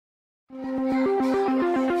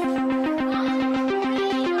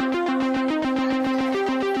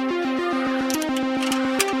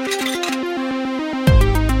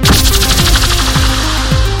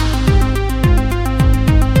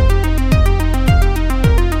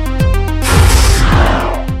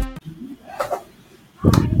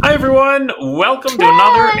everyone, welcome to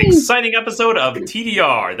another exciting episode of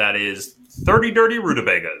TDR, that is 30 Dirty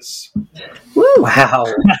Rutabagas. Woo. Wow.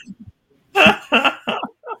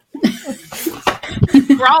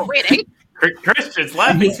 We're all waiting. Christian's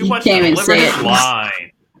laughing too much to Can't even deliver say his it.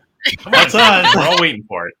 line. That's us. We're all waiting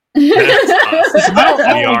for it. That's us.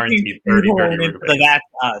 TDR and 30 Dirty Rutabagas. That's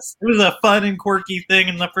us. It was a fun and quirky thing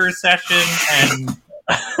in the first session, and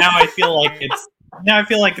now I feel like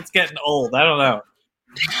it's getting old. I don't know.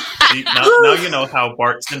 See, now you know how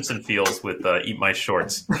Bart Simpson feels with "Eat My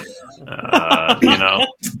Shorts." A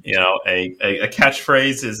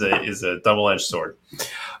catchphrase is a double-edged sword.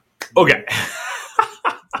 Okay,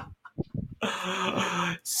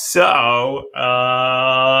 so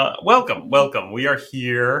welcome. We are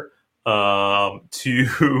here for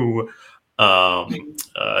our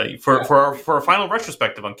final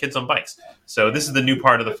retrospective on Kids on Bikes. So this is the new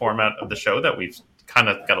part of the format of the show that we've kind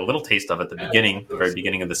of got a little taste of at the very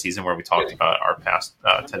beginning of the season, where we talked about our past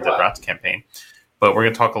 10 Dead Rats campaign. But we're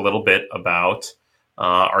going to talk a little bit about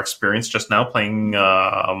our experience just now playing Kids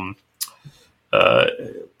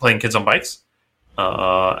on Bikes,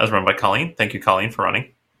 as run by Colleen. Thank you, Colleen, for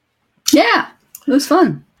running. Yeah, it was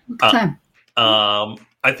fun. Good time.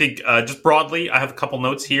 I think just broadly, I have a couple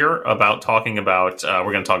notes here about talking about.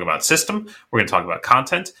 We're going to talk about system. We're going to talk about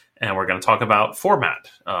content, and we're going to talk about format.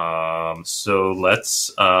 So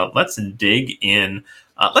let's dig in.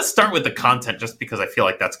 Let's start with the content, just because I feel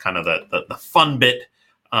like that's kind of the fun bit.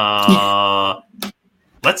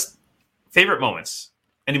 Favorite moments.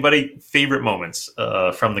 Anybody favorite moments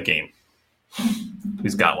from the game?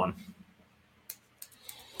 Who's got one?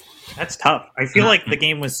 That's tough. I feel like the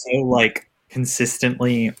game was so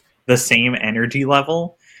consistently the same energy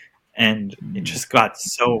level, and it just got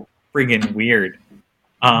so friggin' weird.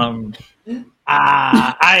 I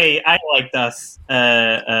liked us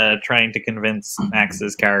trying to convince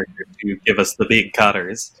Max's character to give us the big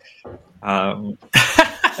cutters. The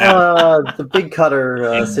big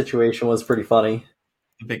cutter situation was pretty funny.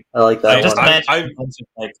 I like that. I just one. imagine a bunch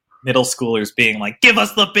of middle schoolers being like, "Give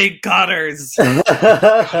us the big cutters." I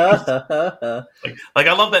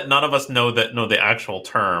love that none of us know the actual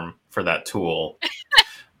term for that tool.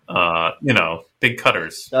 Big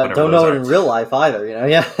cutters. Don't know it in real life either.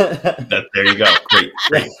 Yeah. There you go. Great.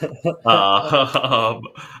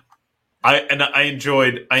 I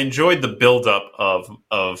enjoyed the buildup of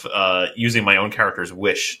using my own character's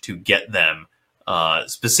wish to get them.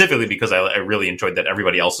 Specifically because I really enjoyed that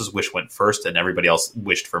everybody else's wish went first, and everybody else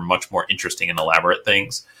wished for much more interesting and elaborate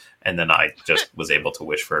things, and then I just was able to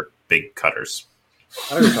wish for big cutters.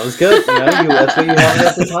 That was good. That's what you wanted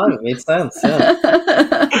at the time. It made sense. Yeah.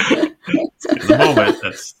 In the moment,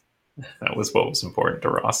 that was what was important to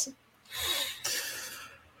Ross.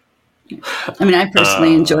 I mean, I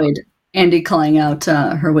personally enjoyed Andy calling out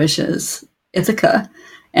her wishes, Ithaca.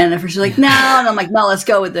 And at first she's like, no. And I'm like, no, let's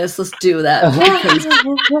go with this. Let's do that. Because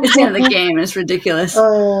it's the end of the game and it's ridiculous.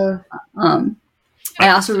 I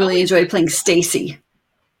also really enjoyed playing Stacy.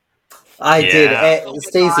 I did.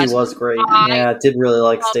 Stacy was great. I did really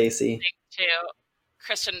like Stacy. Too.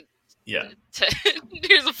 Christian. Yeah. To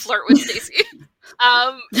do the flirt with Stacy.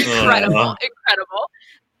 Incredible.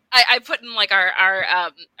 I put in our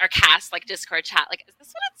cast Discord chat. Is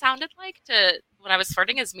this what it sounded like to when I was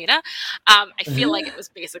flirting as Mina? I feel like it was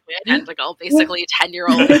basically identical, basically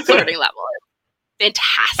 10-year-old flirting level.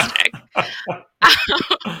 Fantastic.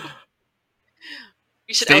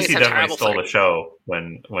 Stacey definitely stole the show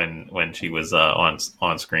when she was on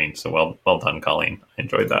screen. So well done, Colleen. I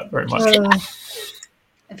enjoyed that very much.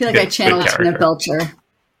 I feel like I channeled Tina Belcher.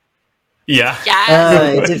 Yeah.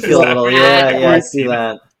 It did feel a little. Yeah, I see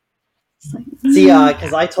that. See,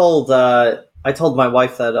 because I told my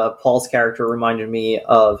wife that Paul's character reminded me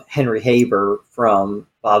of Henry Haber from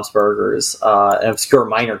Bob's Burgers, an obscure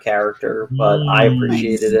minor character, but I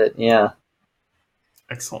appreciated it. Yeah.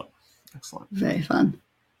 Excellent. Very fun.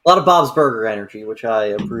 A lot of Bob's Burger energy, which I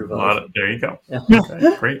approve of. There you go. Yeah.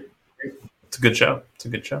 Okay, great. It's a good show.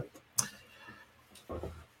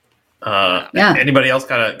 Anybody else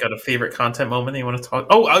got a favorite content moment that you want to talk?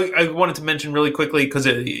 Oh, I wanted to mention really quickly because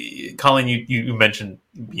Colin, you mentioned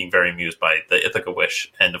being very amused by the Ithaca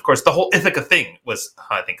wish, and of course the whole Ithaca thing was,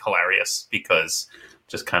 I think, hilarious because it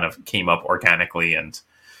just kind of came up organically, and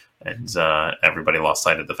everybody lost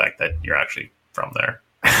sight of the fact that you're actually from there.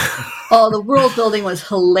 The world building was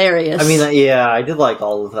hilarious. I mean, I did like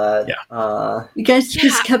all of that. Yeah. You guys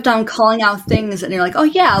just kept on calling out things, and you're like, oh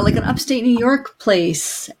yeah, like an upstate New York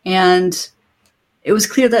place. And it was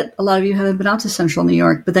clear that a lot of you haven't been out to central New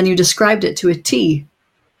York, but then you described it to a T.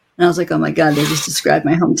 And I was like, oh my God, they just described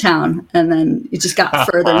my hometown. And then it just got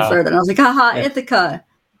further and further. And I was like, haha, Ithaca.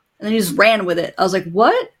 And then you just ran with it. I was like,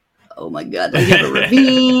 what? Oh my God. Like, you have a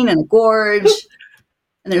ravine and a gorge.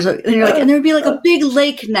 And and there would be like a big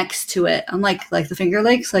lake next to it. I'm like the Finger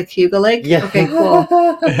Lakes, like Hugo Lake. Yeah. Okay, cool.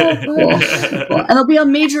 Cool. And there'll be a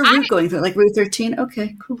major route going through it, like Route 13.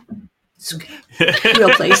 Okay, cool. It's okay.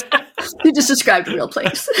 Real place. You just described a real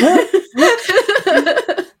place.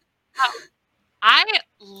 I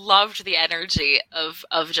loved the energy of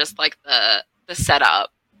just like the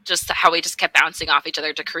setup, just how we just kept bouncing off each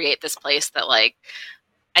other to create this place that like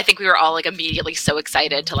I think we were all like immediately so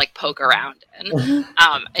excited to like poke around in.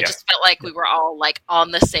 It just felt like we were all like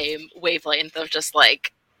on the same wavelength of just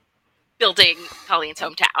like building Colleen's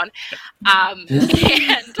hometown. And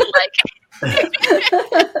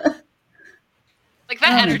like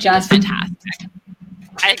that energy was fantastic.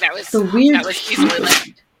 I think that was easily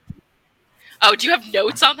like. Oh, do you have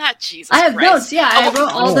notes on that? Jesus, I have Christ. notes. Yeah, I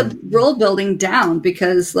wrote all the role building down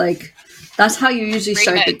because like that's how you usually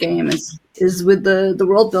start the game is with the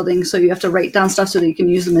world building. So you have to write down stuff so that you can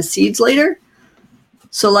use them as seeds later.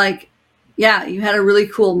 So like, yeah, you had a really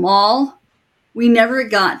cool mall. We never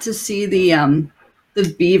got to see the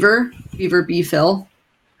beaver Phil,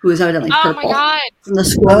 who was evidently purple. Oh my God. From the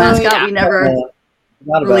school mascot. Yeah. We never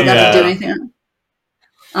really got to do anything.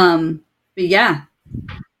 But yeah,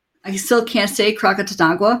 I still can't say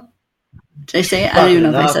Crocotanagua. Did I say it? I don't even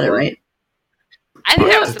know if I said it right. I think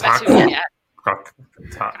that was the best we could get.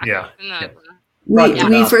 Yeah.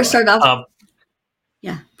 We first started off.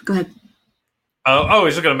 Yeah, go ahead. I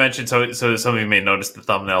was just going to mention, so some of you may notice the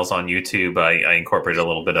thumbnails on YouTube. I incorporated a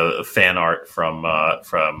little bit of fan art from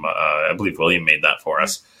I believe William made that for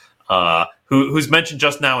us. Who's mentioned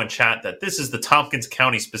just now in chat that this is the Tompkins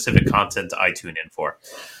County specific content I tune in for.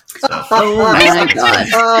 So, oh my God!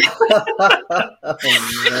 Oh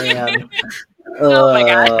man! Oh my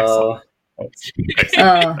God!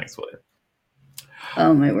 Excellent. Thanks, William.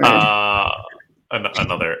 Oh my word!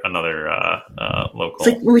 Another local. It's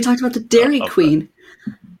like when we talked about the Dairy Queen.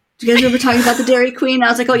 Do you guys remember talking about the Dairy Queen? I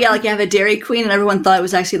was like, oh yeah, like you have a Dairy Queen, and everyone thought it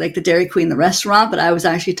was actually like the Dairy Queen, the restaurant, but I was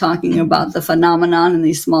actually talking about the phenomenon in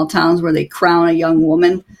these small towns where they crown a young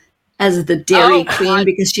woman as the Dairy Queen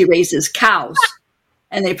because she raises cows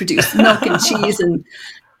and they produce milk and cheese. And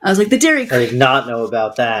I was like, the Dairy Queen. I did not know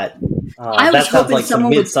about that. I was that sounds hoping like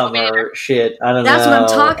someone some Midsummer shit. I don't know. That's what I'm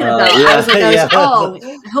talking about. Yeah, I was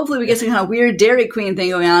like, hopefully we get some kind of weird Dairy Queen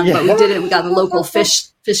thing going on, but we didn't. We got the local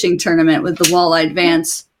fishing tournament with the walleye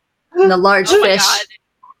Vance and the large fish. God.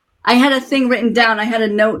 I had a thing written down. I had a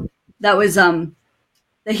note that was that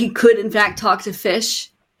he could in fact talk to fish,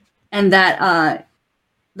 and that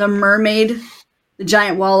the mermaid, the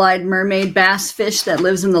giant wall-eyed mermaid bass fish that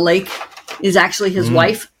lives in the lake, is actually his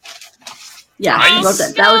wife. Yeah, nice. I wrote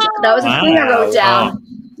that. That was a thing I wrote down.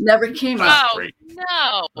 Never came up.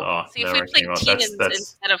 Oh no! See, if we played teens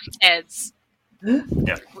instead of kids, yeah,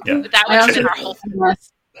 that would have been our whole thing.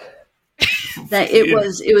 That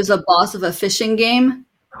it was a boss of a fishing game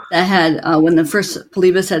that had when the first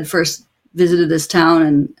Polybus had first visited this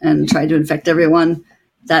town and tried to infect everyone.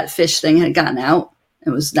 That fish thing had gotten out.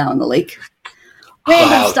 It was now in the lake.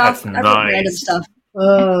 Random stuff. That's nice. Random stuff.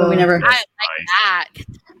 But we never. I like that.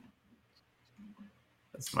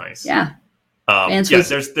 That's nice. Yeah.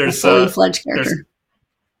 There's a fully fledged character.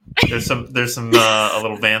 There's some a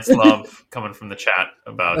little Vance love coming from the chat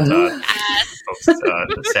about folks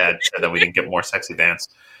sad that we didn't get more sexy Vance.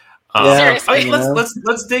 Seriously,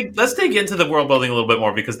 let's dig into the world building a little bit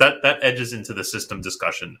more because that edges into the system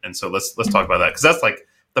discussion, and so let's talk about that because that's like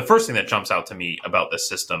the first thing that jumps out to me about this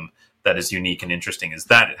system that is unique and interesting is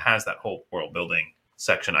that it has that whole world building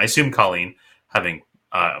section. I assume Colleen, having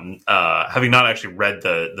not actually read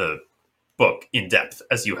the book in depth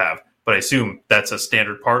as you have, but I assume that's a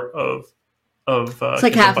standard part of it's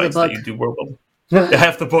like half of the book that you do world building.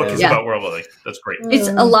 Half the book is about world building. That's great. It's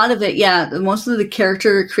a lot of it, yeah. Most of the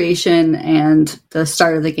character creation and the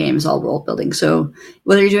start of the game is all world building. So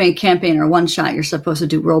whether you're doing a campaign or one shot, you're supposed to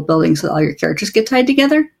do world building so that all your characters get tied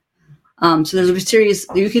together. So there's a series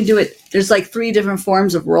you can do it. There's like 3 different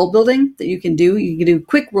forms of world building that you can do. You can do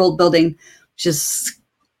quick world building, which is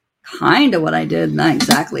kind of what I did, not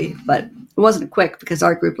exactly, but it wasn't quick because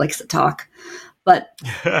our group likes to talk. But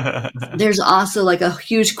there's also like a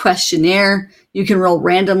huge questionnaire you can roll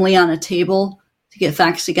randomly on a table to get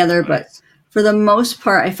facts together. But for the most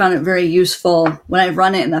part, I found it very useful when I've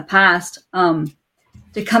run it in the past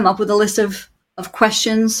to come up with a list of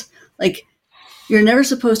questions. Like you're never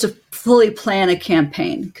supposed to fully plan a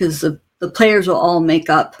campaign because the players will all make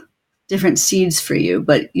up different seeds for you,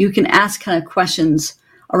 but you can ask kind of questions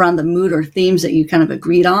around the mood or themes that you kind of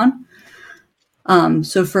agreed on.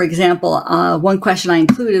 So for example, one question I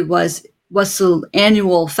included was, what's the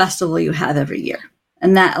annual festival you have every year?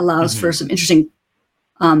 And that allows for some interesting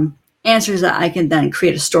answers that I can then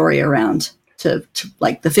create a story around to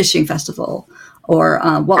like the fishing festival or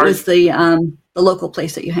what was the local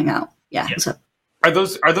place that you hang out. Yeah. So. Are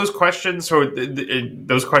those questions or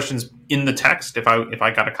those questions in the text? If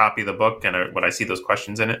I got a copy of the book and would I see those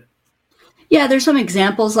questions in it? Yeah, there's some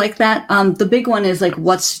examples like that. The big one is like,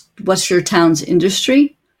 what's your town's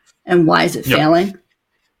industry and why is it failing?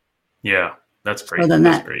 Yeah, that's great. So then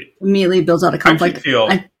that's that great. Immediately builds out a conflict.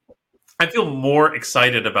 I feel more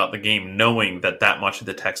excited about the game knowing that much of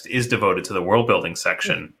the text is devoted to the world building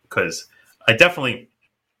section, because I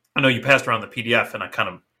know you passed around the PDF and I kind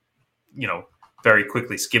of, very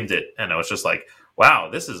quickly skimmed it, and I was just like, wow,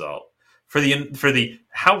 this is all for the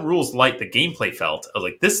how rules light the gameplay felt. I was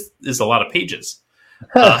like, this is a lot of pages.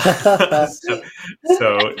 So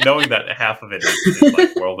knowing that half of it is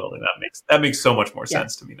like world building, that makes so much more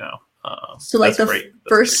sense to me now. So like the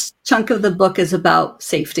first chunk of the book is about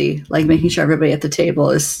safety, like making sure everybody at the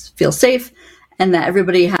table feels safe, and that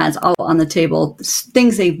everybody has all on the table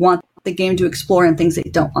things they want the game to explore and things they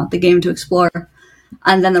don't want the game to explore.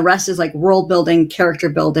 And then the rest is like world building, character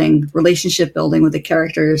building, relationship building with the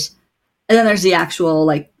characters. And then there's the actual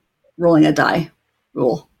like rolling a die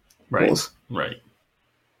rules. Right.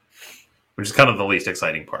 Which is kind of the least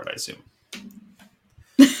exciting part, I assume.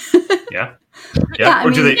 Yeah. Yeah. Or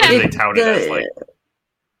do they tout it as like?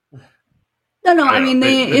 No. I mean,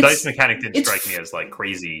 the dice mechanic didn't strike me as like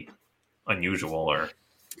crazy, unusual, or.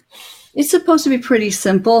 It's supposed to be pretty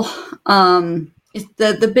simple.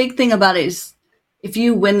 The big thing about it is, if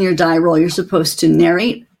you win your die roll, you're supposed to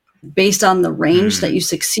narrate based on the range that you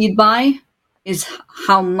succeed by is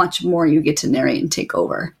how much more you get to narrate and take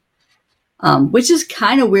over, which is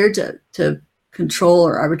kind of weird to control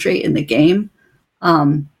or arbitrate in the game.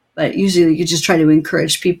 But usually you just try to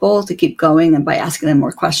encourage people to keep going and by asking them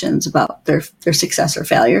more questions about their success or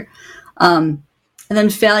failure. And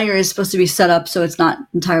then failure is supposed to be set up so it's not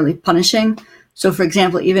entirely punishing. So, for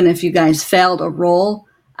example, even if you guys failed a roll,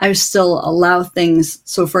 I would still allow things.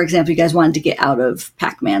 So, for example, you guys wanted to get out of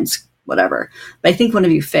Pac-Man's whatever, but I think one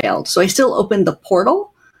of you failed. So I still opened the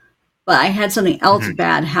portal, but I had something else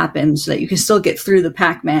bad happen so that you could still get through the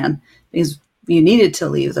Pac-Man because you needed to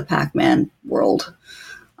leave the Pac-Man world.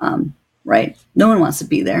 Right? No one wants to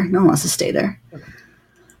be there. No one wants to stay there.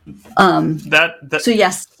 So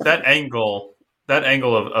yes, that angle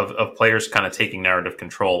of players kind of taking narrative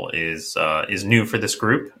control is new for this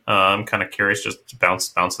group. I'm kind of curious, just to bounce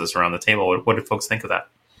this around the table. What did folks think of that?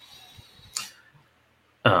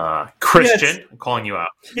 Christian, I'm calling you out.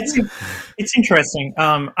 It's interesting.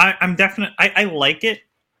 I'm definitely I like it,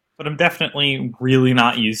 but I'm definitely really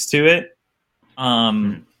not used to it.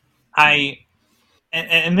 And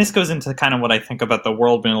this goes into kind of what I think about the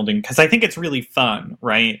world building, because I think it's really fun,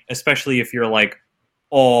 right? Especially if you're like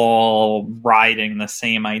all riding the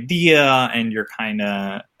same idea and you're kind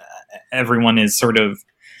of everyone is sort of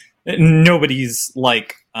nobody's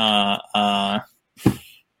like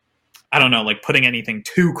I don't know, like putting anything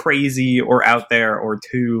too crazy or out there or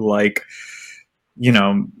too like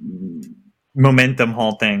momentum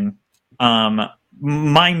halting.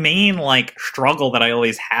 My main like struggle that I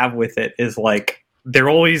always have with it is like they're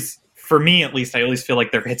always, for me at least, I always feel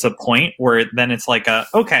like there hits a point where then it's like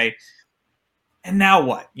okay, and now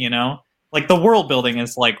what? Like the world building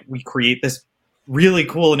is like we create this really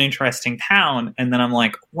cool and interesting town, and then I'm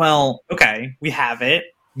like, well, okay, we have it.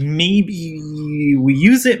 Maybe we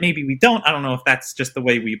use it, maybe we don't. I don't know if that's just the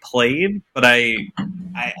way we played, but I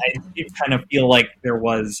did kind of feel like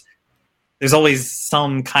there's always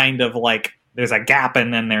some kind of like there's a gap,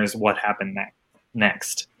 and then there's what happened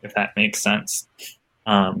next, if that makes sense.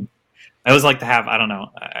 I always like to have, I don't know,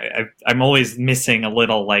 I'm always missing a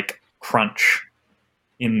little like crunch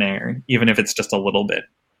in there, even if it's just a little bit.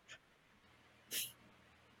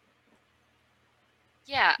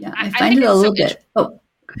 Yeah, I find it a little bit. Oh,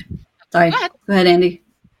 sorry. Go ahead, Andy.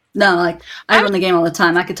 No, like I run the game all the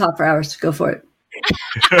time. I could talk for hours. Go for it.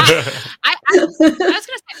 I was going to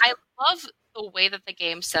say, I love the way that the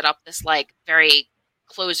game set up this like very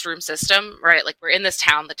closed room system, right? Like we're in this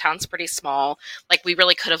town. The town's pretty small. Like we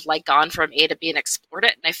really could have like gone from A to B and explored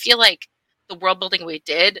it. And I feel like the world building we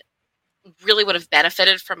did really would have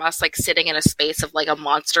benefited from us like sitting in a space of like a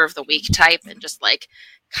monster of the week type and just like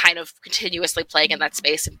kind of continuously playing in that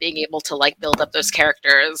space and being able to like build up those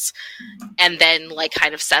characters and then like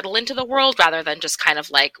kind of settle into the world rather than just kind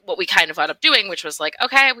of like what we kind of wound up doing, which was like,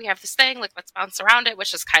 okay, we have this thing, like let's bounce around it,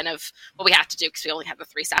 which is kind of what we had to do because we only had the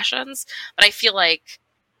 3 sessions. But I feel like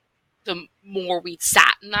the more we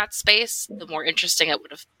sat in that space, the more interesting it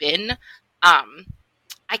would have been.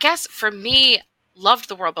 I guess for me, loved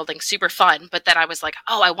the world building, super fun, but then I was like,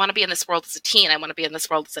 oh, I want to be in this world as a teen. I want to be in this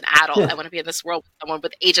world as an adult. I want to be in this world with someone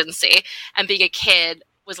with agency. And being a kid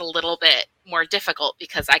was a little bit more difficult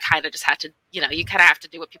because I kind of just had to, you kind of have to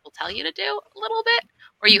do what people tell you to do a little bit,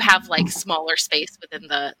 or you have like smaller space within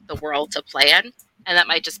the world to play in. And that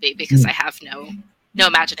might just be because I have no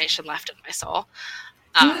imagination left in my soul.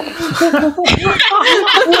 I'm dead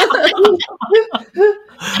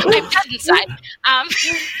inside. I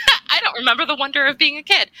don't remember the wonder of being a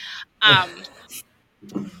kid. But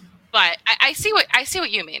I see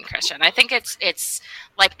what you mean, Christian. I think it's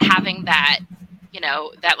like having that,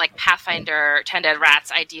 that like Pathfinder 10 Dead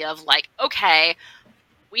Rats idea of like, okay,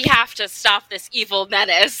 we have to stop this evil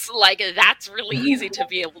menace. Like, that's really easy to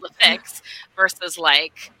be able to fix versus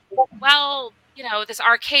like, well, this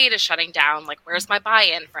arcade is shutting down. Like, where's my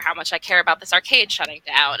buy-in for how much I care about this arcade shutting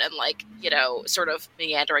down? And like, sort of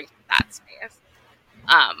meandering through that space.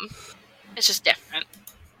 It's just different.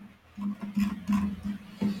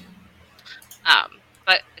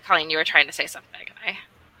 But Colleen, you were trying to say something.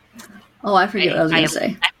 I forget what I was going to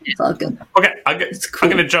say. It's all good. Okay, I'm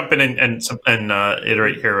going to jump in and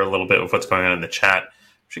iterate here a little bit of what's going on in the chat.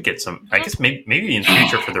 Should get some. I guess maybe in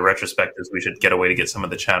future for the retrospectives, we should get a way to get some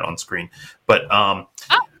of the chat on screen. But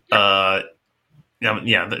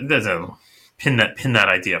there's a pin that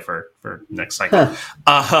idea for next cycle.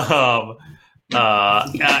 Ash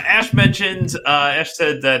mentioned. Ash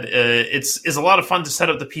said that it's a lot of fun to set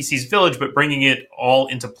up the PC's village, but bringing it all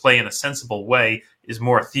into play in a sensible way is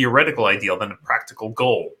more a theoretical ideal than a practical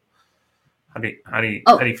goal. How do you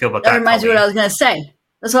feel about that? That reminds me of what I was going to say.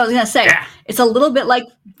 That's what I was going to say. Yeah. It's a little bit like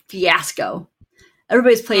Fiasco.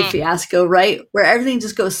 Everybody's played Fiasco, right? Where everything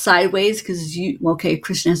just goes sideways because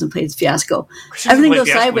Christian hasn't played Fiasco. Everything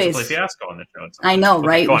goes sideways. We should play Fiasco on the show. I know,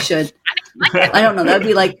 right? We should. I don't know. That'd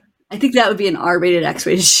be like, I think that would be an R-rated,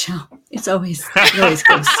 X-rated show. It always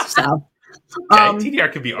goes south.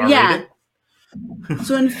 TDR could be R-rated. Yeah.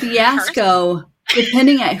 So in Fiasco,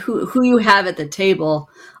 depending on who you have at the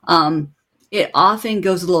table, it often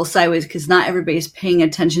goes a little sideways because not everybody's paying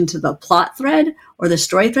attention to the plot thread or the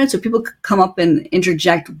story thread. So people come up and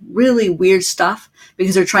interject really weird stuff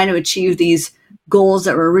because they're trying to achieve these goals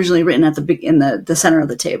that were originally written at in the center of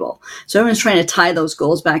the table. So everyone's trying to tie those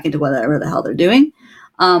goals back into whatever the hell they're doing.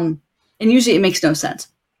 And usually it makes no sense.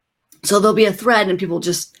 So there'll be a thread and people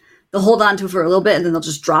they'll hold on to it for a little bit and then they'll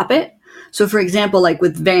just drop it. So for example, like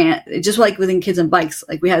with Van, just like within Kids and Bikes,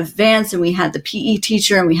 like we had Vance and we had the PE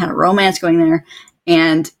teacher and we had a romance going there,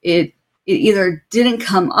 and it either didn't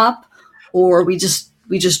come up or we just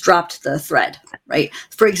dropped the thread, right?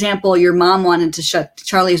 For example, Charlie's mom wanted to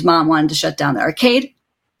shut down the arcade.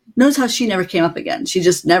 Notice how she never came up again. She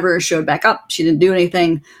just never showed back up. She didn't do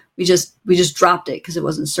anything. We just dropped it because it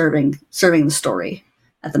wasn't serving the story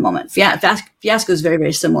at the moment. Fiasco is very,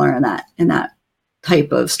 very similar in that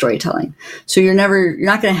type of storytelling. So you're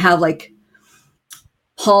not going to have like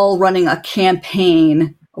Paul running a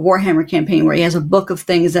campaign, a Warhammer campaign, where he has a book of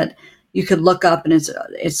things that you could look up, and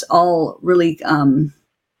it's all really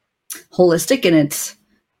holistic and it's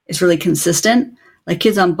really consistent. Like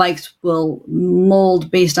Kids on Bikes will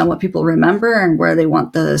mold based on what people remember and where they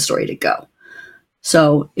want the story to go.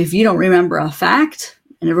 So if you don't remember a fact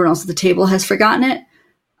and everyone else at the table has forgotten it,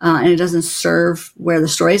 and it doesn't serve where the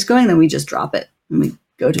story is going, then we just drop it and we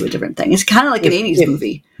go to a different thing. It's kind of like an 80s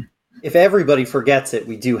movie. If everybody forgets it,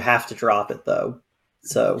 we do have to drop it, though.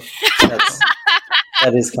 So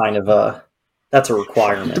that is kind of that's a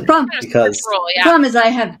requirement. The problem is I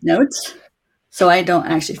have notes, so I don't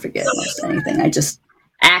actually forget almost anything. I just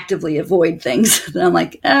actively avoid things. And I'm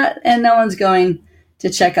like, and no one's going to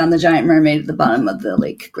check on the giant mermaid at the bottom of the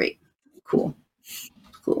lake. Great. Cool.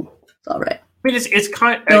 It's all right. I mean, it's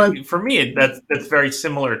kind of, for me, that's very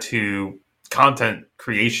similar to content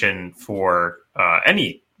creation for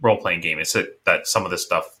any role-playing game. It's that some of this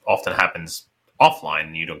stuff often happens offline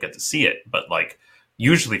and you don't get to see it. But like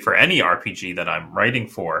usually for any RPG that I'm writing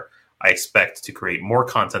for, I expect to create more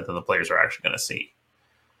content than the players are actually going to see.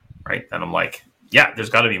 Right? And I'm like, yeah, there's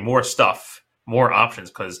got to be more stuff, more options,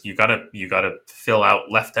 because you gotta fill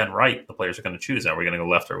out left and right. The players are going to choose. Are we going to go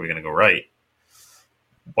left or are we going to go right?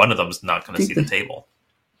 One of them is not going to see the table.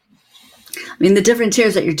 I mean, the difference here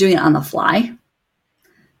is that you're doing it on the fly.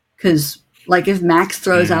 Because, like, if Max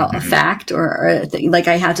throws out a fact or a thing, like,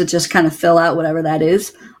 I have to just kind of fill out whatever that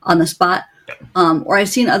is on the spot. Yeah. Or I've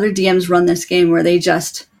seen other DMs run this game where they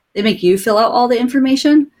make you fill out all the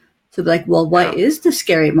information. So, like, well, what is the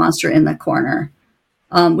scary monster in the corner?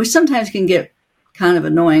 Which sometimes can get kind of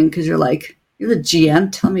annoying because you're You're the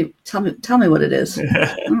GM. Tell me what it is.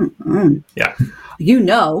 Yeah. You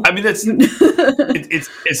know. I mean, it's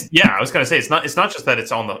yeah. I was gonna say it's not just that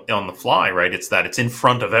it's on the fly, right? It's that it's in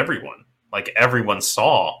front of everyone. Like everyone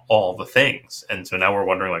saw all the things, and so now we're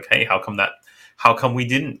wondering, like, hey, how come we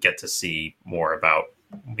didn't get to see more about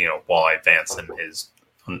Walleye Vance and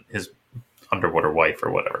his underwater wife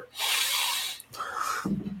or whatever?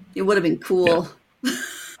 It would have been cool. Yeah.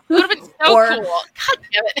 It would have been so cool. God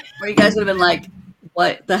damn it! Or you guys would have been like,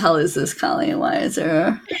 "What the hell is this, Colleen? Why is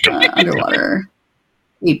there underwater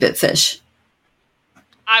 8-bit fish?"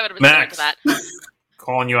 I would have been Max, sorry for that.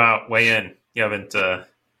 Calling you out. Weigh in. You haven't.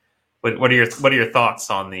 What are your thoughts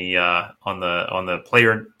on the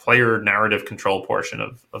player narrative control portion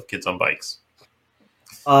of Kids on Bikes?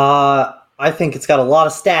 I think it's got a lot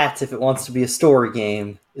of stats if it wants to be a story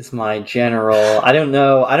game. Is my general. I don't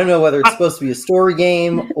know whether it's supposed to be a story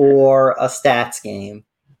game or a stats game.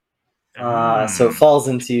 So it falls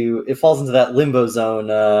into that limbo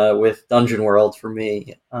zone with Dungeon World for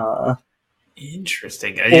me.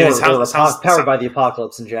 Interesting. Powered by the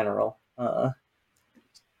Apocalypse in general.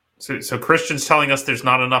 So Christian's telling us there's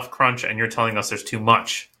not enough crunch, and you're telling us there's too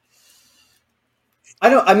much.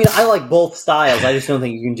 I like both styles. I just don't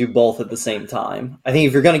think you can do both at the same time. I think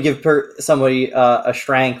if you're going to give somebody a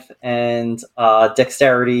strength and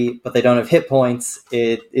dexterity, but they don't have hit points,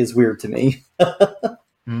 it is weird to me. That's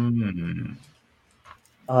not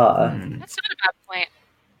a bad point.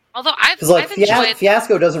 Although I've enjoyed...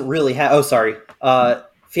 Fiasco doesn't really have...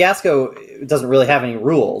 Fiasco doesn't really have any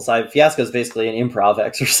rules. Fiasco is basically an improv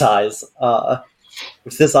exercise,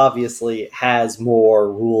 which this obviously has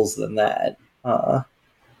more rules than that.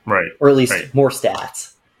 Right. Or at least more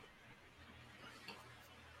stats.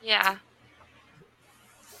 Yeah.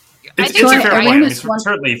 It's a fair point. I mean,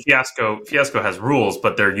 certainly Fiasco has rules,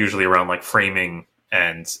 but they're usually around like framing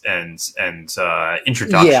and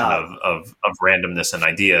introduction of randomness and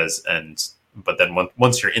ideas, but then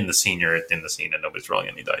once you're in the scene, and nobody's rolling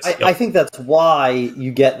any dice. I think that's why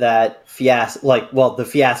you get that the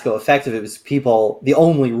Fiasco effect of it was the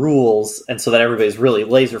only rules, and so that everybody's really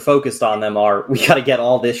laser focused on them are, we got to get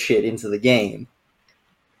all this shit into the game.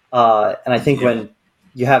 And I think when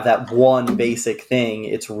you have that one basic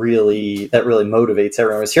thing, that really motivates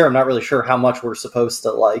everyone. Whereas here, I'm not really sure how much we're supposed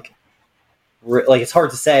to it's hard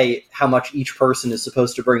to say how much each person is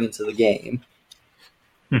supposed to bring into the game.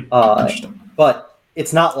 But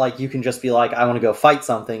it's not like you can just be like, I want to go fight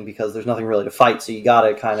something, because there's nothing really to fight. So you got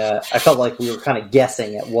to I felt like we were kind of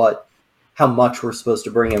guessing at how much we're supposed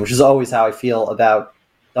to bring in, which is always how I feel about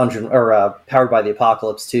Powered by the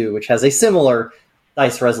Apocalypse 2, which has a similar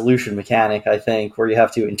dice resolution mechanic, I think, where you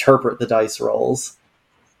have to interpret the dice rolls.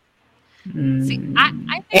 See,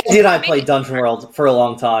 I think Andy and I played Dungeon World for a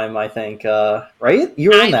long time, I think, right?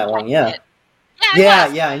 You were in that one, yeah. Yeah,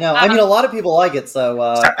 I know. I mean, a lot of people like it, so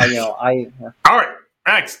All right,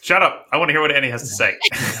 Max, shut up. I want to hear what Annie has to say.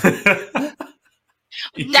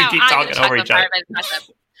 You keep talking over each other.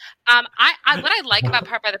 What I like about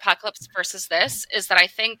Powered by the Apocalypse versus this is that I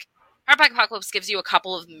think Powered by the Apocalypse gives you a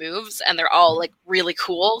couple of moves, and they're all really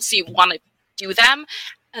cool, so you want to do them,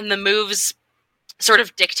 and the moves sort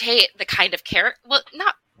of dictate the kind of character. Well,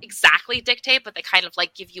 not exactly dictate, but they kind of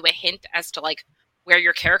give you a hint as to where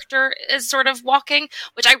your character is sort of walking,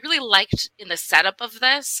 which I really liked in the setup of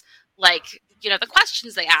this. The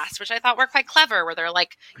questions they asked, which I thought were quite clever, where they're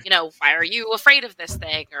like, why are you afraid of this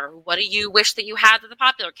thing? Or what do you wish that you had that the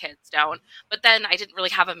popular kids don't? But then I didn't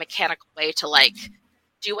really have a mechanical way to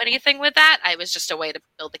do anything with that. I was just a way to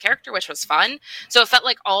build the character, which was fun. So it felt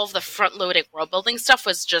like all of the front-loading world-building stuff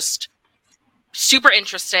was just super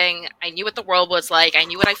interesting. I knew what the world was like. I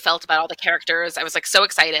knew what I felt about all the characters. I was so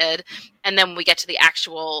excited. And then we get to the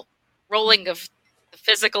actual rolling of the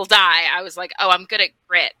physical die. I was like, oh, I'm good at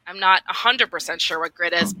grit. I'm not 100% sure what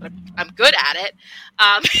grit is, but I'm good at it.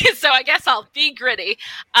 So I guess I'll be gritty,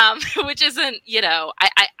 which isn't,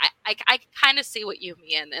 I kind of see what you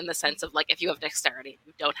mean in the sense of if you have dexterity,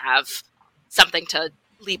 you don't have something to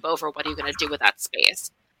leap over. What are you going to do with that space?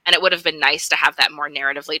 And it would have been nice to have that more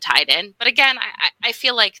narratively tied in. But again, I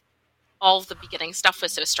feel like all of the beginning stuff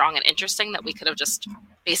was so strong and interesting that we could have just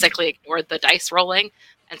basically ignored the dice rolling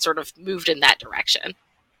and sort of moved in that direction.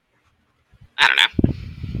 I don't know.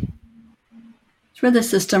 It's where the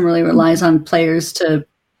system really relies on players to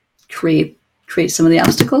create some of the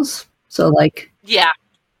obstacles. So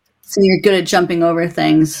so you're good at jumping over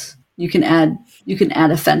things. You can add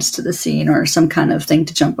a fence to the scene or some kind of thing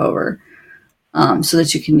to jump over. So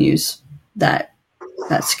that you can use that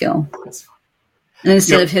skill. And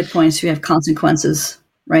instead of hit points, you have consequences,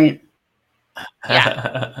 right?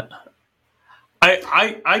 Yeah.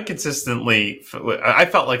 I consistently, I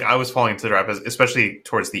felt like I was falling into the trap, especially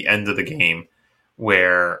towards the end of the game,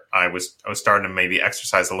 where I was starting to maybe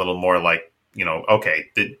exercise a little more like, okay,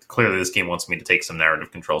 clearly this game wants me to take some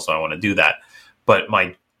narrative control, so I want to do that. But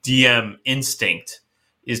my DM instinct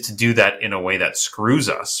is to do that in a way that screws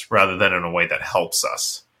us rather than in a way that helps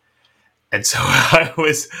us. And so I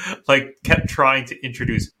was kept trying to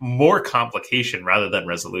introduce more complication rather than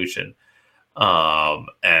resolution. And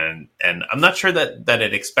I'm not sure that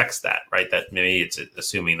it expects that, right? That maybe it's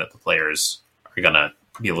assuming that the players are going to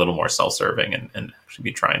be a little more self-serving and actually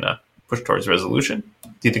be trying to push towards resolution.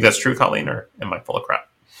 Do you think that's true, Colleen, or am I full of crap?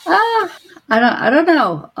 I don't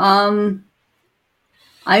know.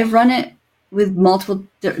 I've run it with multiple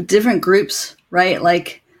different groups, right?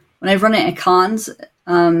 Like when I've run it at cons,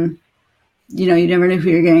 you never know who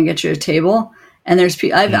you're going to get to your table. And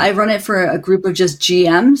I've run it for a group of just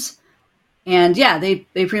GMs. And yeah, they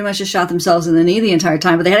pretty much just shot themselves in the knee the entire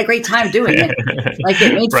time, but they had a great time doing it.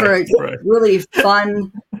 It made for a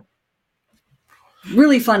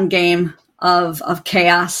really fun game of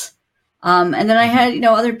chaos. And then I had,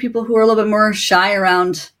 other people who were a little bit more shy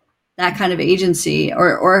around that kind of agency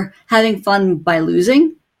or having fun by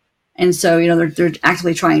losing. And so, they're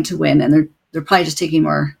actively trying to win, and they're probably just taking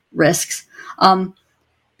more risks. The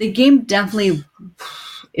game definitely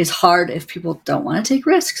is hard if people don't want to take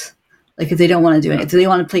risks. If they don't want to do it, do they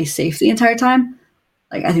want to play safe the entire time?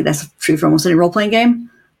 I think that's true for almost any role-playing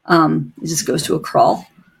game. It just goes to a crawl.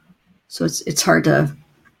 So it's hard to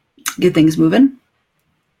get things moving.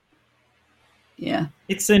 Yeah.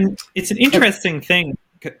 It's an interesting thing.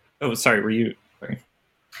 Oh, sorry, were you? Sorry.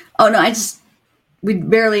 Oh, no, we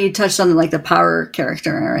barely touched on the power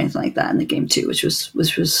character or anything like that in the game too, which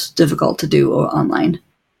was difficult to do online.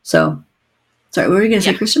 So, sorry, what were you going to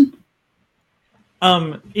say, Christian?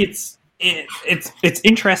 It's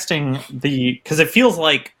interesting because it feels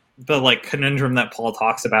like the conundrum that Paul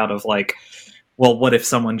talks about of well, what if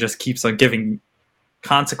someone just keeps on giving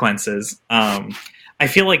consequences? I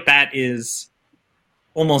feel like that is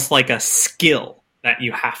almost like a skill that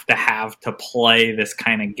you have to play this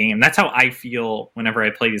kind of game. That's how I feel whenever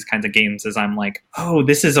I play these kinds of games. Is I'm like, oh,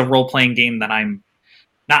 this is a role playing game that I'm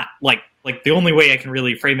not like the only way I can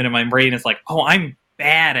really frame it in my brain is oh, I'm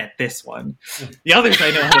bad at this one. The others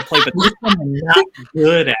I know how to play, but this one I'm not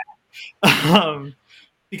good at.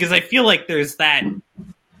 Because I feel like there's that.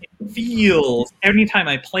 It feels anytime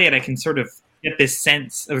I play it, I can sort of get this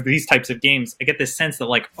sense of these types of games. I get this sense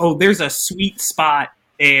that oh, there's a sweet spot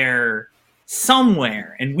there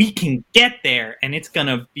somewhere, and we can get there, and it's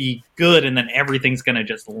gonna be good, and then everything's gonna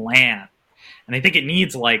just land. And I think it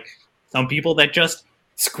needs some people that just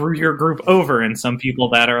screw your group over, and some people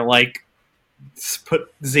that are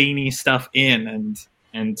put zany stuff in,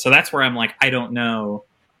 and so that's where I'm I don't know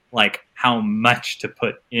how much to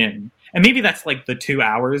put in. And maybe that's the 2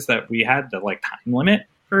 hours that we had the time limit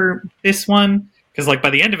for this one, because by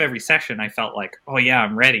the end of every session I felt oh yeah,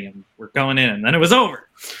 I'm ready and we're going in, and then it was over,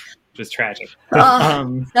 which was tragic.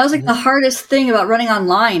 That was the hardest thing about running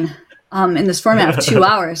online in this format of 2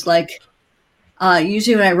 hours.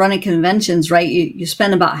 Usually when I run at conventions, right, you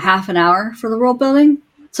spend about half an hour for the world building,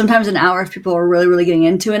 sometimes an hour if people are really, really getting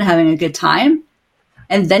into it and having a good time.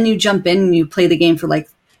 And then you jump in and you play the game for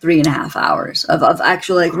 3.5 hours of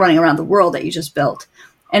actually running around the world that you just built.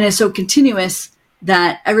 And it's so continuous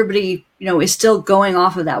that everybody, is still going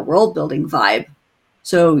off of that world building vibe.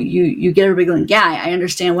 So you get everybody going, yeah, I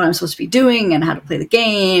understand what I'm supposed to be doing and how to play the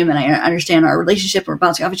game. And I understand our relationship. We're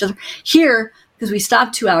bouncing off each other. Here, because we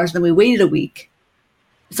stopped 2 hours, then we waited a week.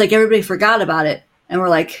 It's everybody forgot about it. And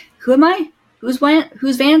we're who am I? Who's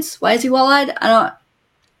Vance? Why is he wall-eyed? I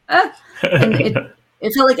don't. And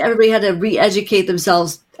it felt like everybody had to re-educate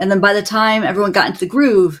themselves. And then by the time everyone got into the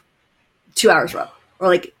groove, 2 hours were up.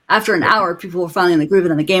 Or after an hour, people were finally in the groove,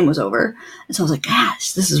 and then the game was over. And so I was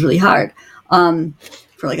gosh, this is really hard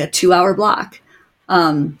for a 2 hour block.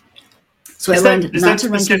 So I learned not to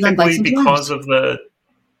run through them by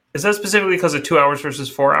Is that specifically because of 2 hours versus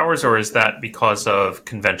 4 hours, or is that because of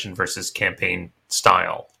convention versus campaign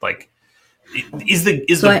style? Is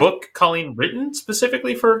the book, Colleen, written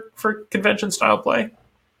specifically for convention style play?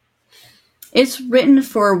 It's written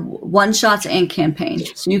for one-shots and campaign,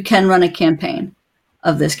 so you can run a campaign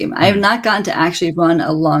of this game. I have not gotten to actually run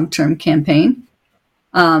a long-term campaign.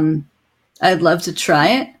 I'd love to try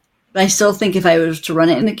it, but I still think if I was to run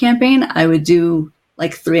it in a campaign, I would do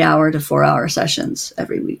 3 hour to 4 hour sessions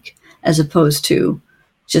every week, as opposed to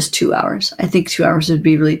just 2 hours. I think 2 hours would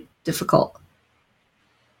be really difficult.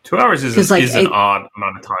 2 hours is an odd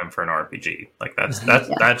amount of time for an RPG.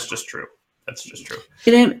 That's just true. That's just true.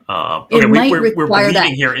 It might require we're that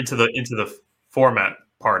here into the format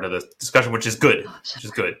part of the discussion, which is good.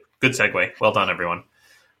 Good segue. Well done, everyone.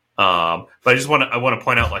 But I want to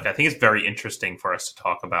point out, like, I think it's very interesting for us to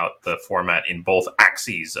talk about the format in both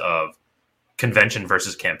axes of convention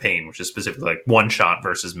versus campaign, which is specifically like one shot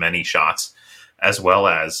versus many shots, as well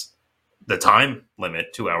as the time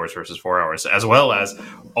limit, 2 hours versus 4 hours, as well as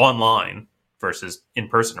online versus in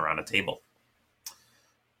person around a table.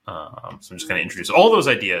 So I'm just going to introduce all those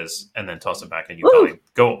ideas and then toss it back at you, Colleen.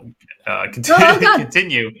 Go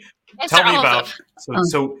continue. Tell me about.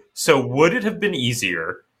 So would it have been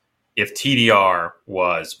easier if TDR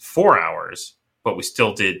was 4 hours, but we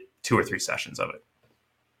still did 2 or 3 sessions of it?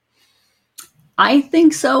 I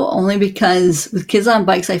think so, only because with Kids on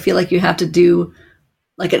Bikes, I feel like you have to do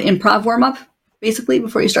like an improv warm-up, basically,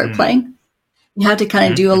 before you start playing. You have to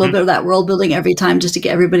kind of do a little bit of that world building every time just to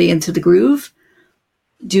get everybody into the groove.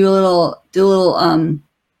 Do a little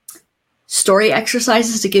story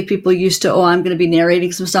exercises to get people used to, I'm going to be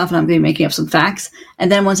narrating some stuff and I'm going to be making up some facts.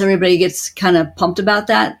 And then once everybody gets kind of pumped about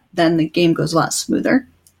that, then the game goes a lot smoother.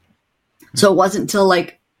 So it wasn't until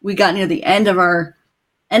like we got near the end of our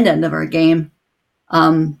game,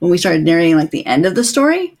 when we started narrating like the end of the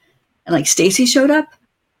story and like Stacy showed up.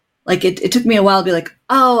 Like it took me a while to be like,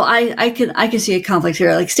 I can see a conflict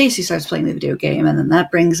here. Like Stacy starts playing the video game and then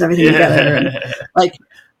that brings everything together. And like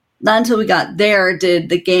not until we got there did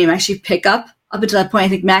the game actually pick up. Up until that point, I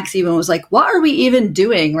think Max even was like, what are we even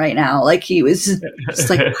doing right now? Like he was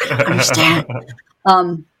just like, I don't understand.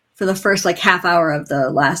 For the first like half hour of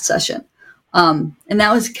the last session. And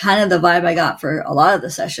that was kind of the vibe I got for a lot of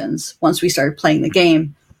the sessions once we started playing the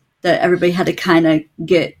game, that everybody had to kind of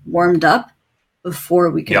get warmed up before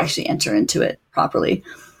we could actually enter into it properly.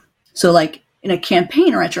 So like in a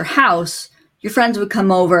campaign or at your house, your friends would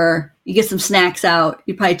come over, you get some snacks out,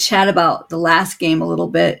 you probably chat about the last game a little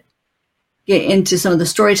bit, get into some of the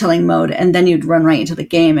storytelling mode, and then you'd run right into the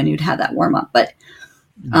game and you'd have that warm up. But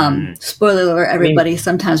spoiler alert, everybody,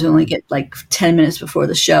 sometimes we only get like 10 minutes before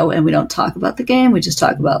the show and we don't talk about the game. We just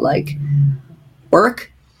talk about like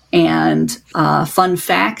work and fun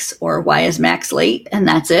facts or why is Max late, and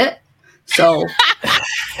that's it. So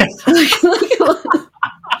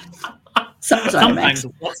sometimes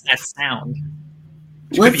what's that sound?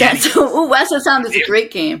 What's that sound is a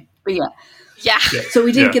great game. But yeah. So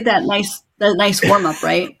we did get that nice warm up,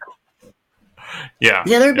 right? Yeah.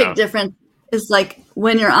 The other big difference is like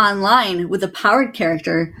when you're online with a powered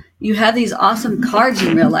character, you have these awesome cards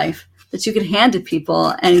in real life that you could hand to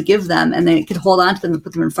people and give them, and they could hold on to them and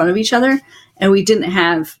put them in front of each other. And we didn't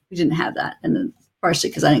have that, and then partially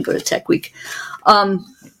because I didn't go to Tech Week. But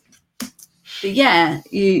yeah,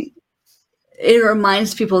 it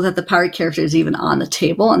reminds people that the powered character is even on the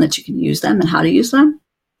table and that you can use them and how to use them.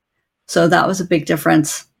 So that was a big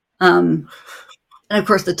difference. And of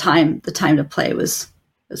course, the time to play was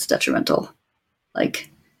detrimental.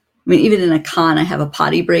 Like, I mean, even in a con, I have a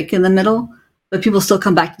potty break in the middle, but people still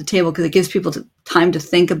come back to the table because it gives people time to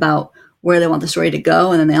think about where they want the story to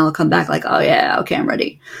go, and then they all come back like, oh yeah, okay, I'm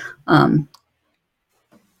ready.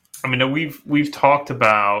 I mean, we've talked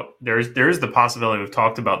about there is the possibility, we've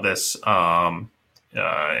talked about this, and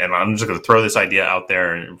I'm just going to throw this idea out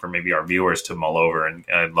there for maybe our viewers to mull over, and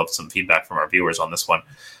I'd love some feedback from our viewers on this one.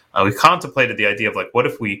 We've contemplated the idea of like, what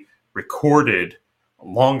if we recorded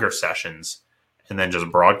longer sessions and then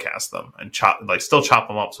just broadcast them and still chop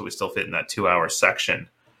them up so we still fit in that 2 hour section,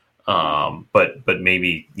 but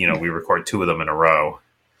maybe we record 2 of them in a row,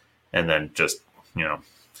 and then just now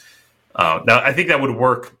I think that would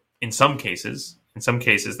work. In some cases,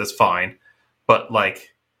 that's fine. But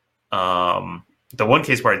like the one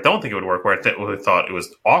case where I don't think it would work, where I thought it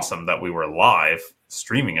was awesome that we were live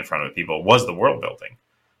streaming in front of people, was the world building.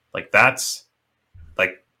 Like that's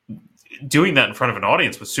like doing that in front of an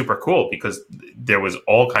audience was super cool because there was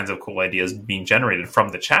all kinds of cool ideas being generated from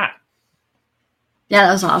the chat. Yeah,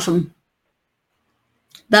 that was awesome.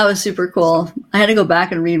 That was super cool. I had to go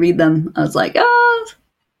back and reread them. I was like,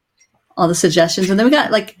 all the suggestions. And then we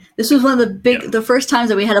got like, this was one of the first times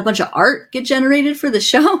that we had a bunch of art get generated for the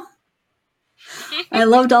show. I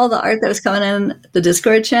loved all the art that was coming in the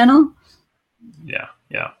Discord channel. Yeah.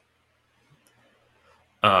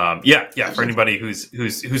 For anybody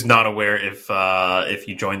who's not aware, if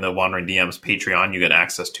you join the Wandering DMs Patreon, you get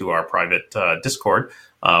access to our private Discord,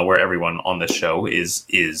 where everyone on this show is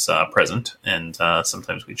present, and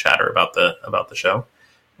sometimes we chatter about the show.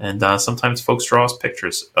 And sometimes folks draw us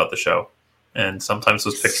pictures about the show. And sometimes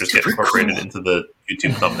those pictures get incorporated into the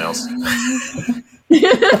YouTube thumbnails.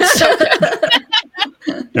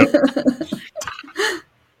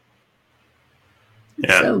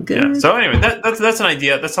 So good. Yeah. So anyway, that's an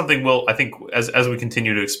idea. That's something I think as we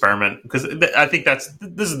continue to experiment, because I think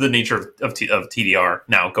this is the nature of TDR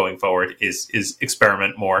now going forward is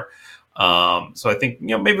experiment more. So I think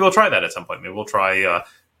maybe we'll try that at some point. Maybe we'll try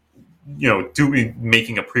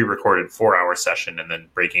making a pre-recorded 4-hour session and then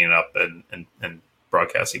breaking it up and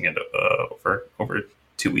broadcasting it over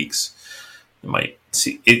 2 weeks. You might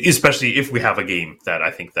see, especially if we have a game that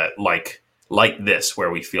I think that like this,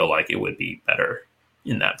 where we feel like it would be better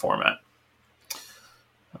in that format.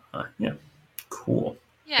 Yeah, cool.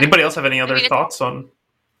 Yeah. Anybody else have any other thoughts on?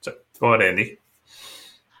 So, go ahead, Andy.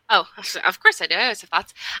 Oh, of course I do. I always have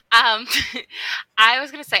thoughts. I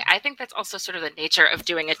was going to say, I think that's also sort of the nature of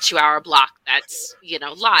doing a 2-hour block that's,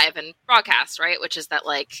 live and broadcast, right? Which is that,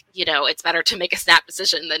 it's better to make a snap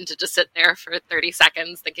decision than to just sit there for 30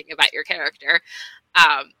 seconds thinking about your character.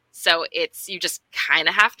 So you just kind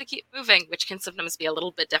of have to keep moving, which can sometimes be a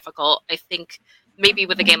little bit difficult. I think maybe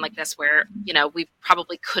with a game like this where, we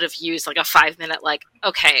probably could have used a 5-minute,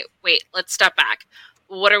 okay, wait, let's step back.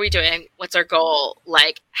 What are we doing? What's our goal?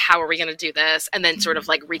 How are we going to do this? And then sort of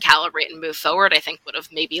recalibrate and move forward, I think would have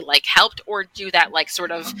maybe helped, or do that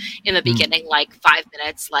sort of in the beginning, 5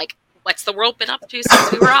 minutes, what's the world been up to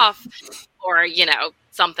since we were off? Or,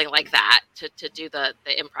 something like that to do the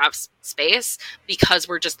improv space, because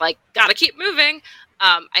we're just gotta keep moving.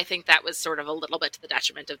 I think that was sort of a little bit to the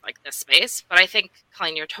detriment of this space. But I think,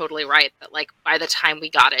 Colleen, you're totally right that by the time we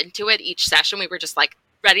got into it, each session, we were just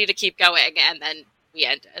ready to keep going, and then we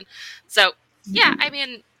ended. So yeah, I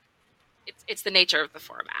mean, it's the nature of the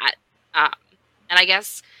format. And I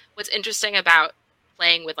guess what's interesting about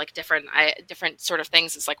playing with different sort of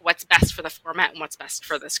things is what's best for the format and what's best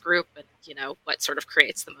for this group, and what sort of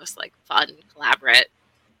creates the most fun,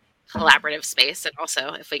 collaborative space. And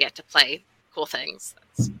also, if we get to play cool things,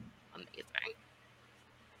 that's amazing.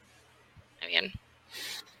 I mean, it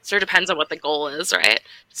sort of depends on what the goal is, right?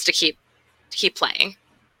 Just to keep playing.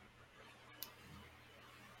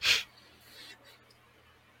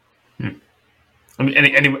 I mean,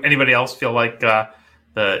 anybody else feel like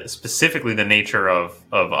specifically the nature of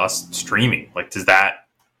us streaming? Did that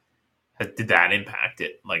impact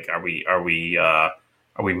it? Are we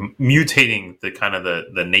mutating the kind of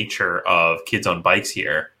the nature of Kids on Bikes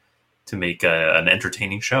here to make an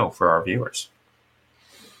entertaining show for our viewers?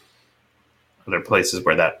 Are there places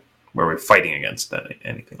where we're fighting against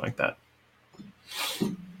anything like that?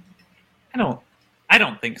 I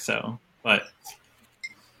don't think so, but.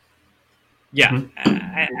 Yeah,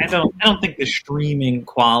 I don't think the streaming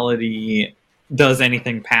quality does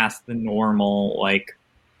anything past the normal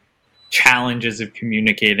challenges of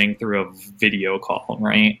communicating through a video call,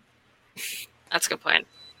 right? That's a good point.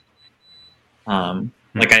 I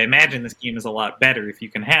imagine this game is a lot better if you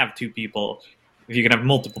can have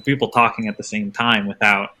multiple people talking at the same time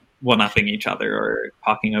without one-upping each other or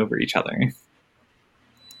talking over each other.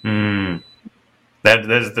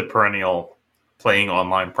 That is the perennial playing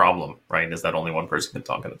online problem, right? Is that only one person can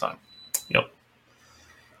talk at a time? Yep.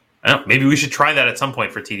 I don't know, maybe we should try that at some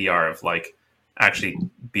point for TDR, of actually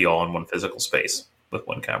be all in one physical space with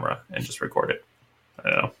one camera and just record it. I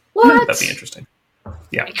don't know. What? That'd be interesting.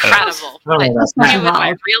 Yeah. Incredible. With my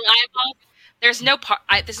real eyeball, there's no part.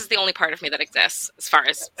 This is the only part of me that exists as far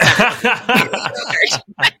as.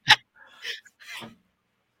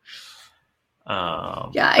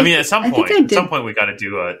 I mean, at some point, we got to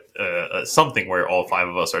do a something where all 5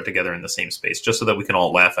 of us are together in the same space, just so that we can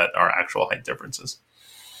all laugh at our actual height differences.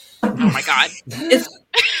 Oh my god!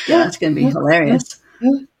 That's going to be hilarious.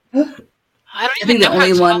 I think the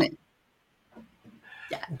only one.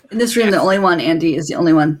 Yeah, in this room, the only one, Andy, is the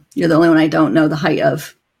only one. You're the only one I don't know the height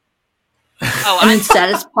of. Oh, and then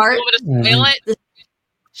saddest part.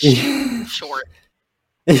 Short.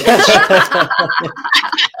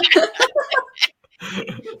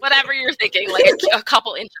 Whatever you're thinking, a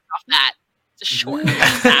couple inches off that, just short.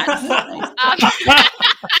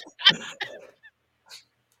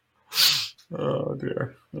 Oh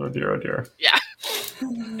dear! Oh dear! Oh dear! Yeah.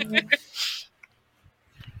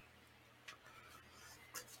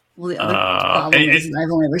 Well, the other problem is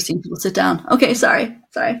I've only ever seen people sit down. Okay, sorry.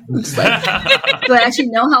 I'm just do I actually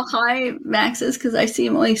know how high Max is? Because I see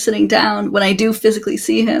him only sitting down. When I do physically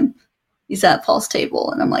see him, he's at Paul's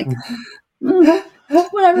table, and I'm like,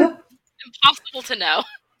 whatever. Impossible to know.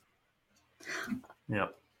 Yeah.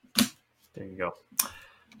 There you go.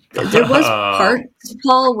 There was parts,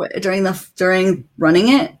 Paul, during running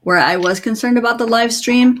it where I was concerned about the live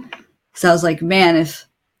stream, because I was like, man, if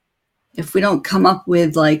we don't come up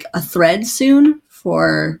with a thread soon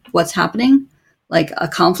for what's happening, a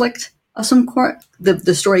conflict of some sort,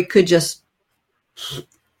 the story could just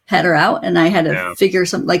had her out, and I had to figure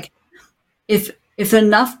something like if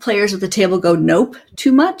enough players at the table go nope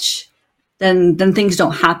too much, then things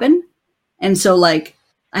don't happen. And so like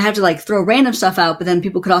I have to like throw random stuff out, but then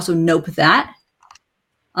people could also nope that.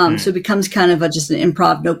 So it becomes kind of just an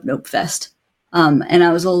improv nope fest. And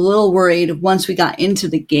I was a little worried once we got into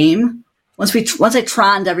the game. Once I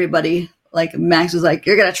troned everybody, like Max was like,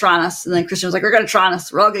 "You're gonna tron us," and then Christian was like, "We're gonna tron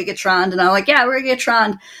us. We're all gonna get troned." And I'm like, "Yeah, we're gonna get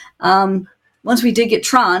troned." Once we did get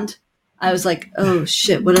troned, I was like, "Oh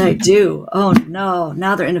shit, what did I do? Oh no,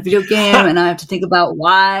 now they're in a video game, and I have to think about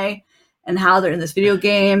why and how they're in this video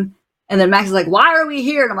game." And then Max is like, "Why are we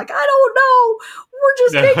here?" And I'm like, "I don't know. We're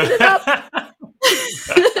just making it up."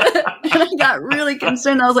 And I got really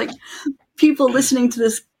concerned. I was like, people listening to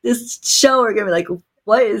this show are gonna be like,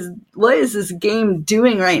 what is this game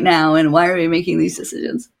doing right now, and why are we making these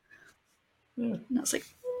decisions? And I was like,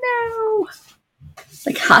 no.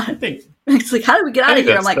 Like how did we get out of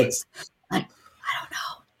here? I'm like, I don't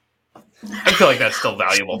know. I feel like that's still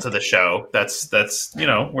valuable to the show. That's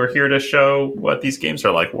we're here to show what these games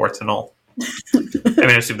are like, warts and all. I mean,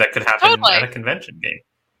 I assume that could happen at a convention game.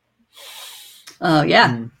 Oh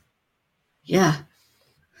yeah. Yeah.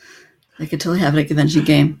 I could totally have it at a convention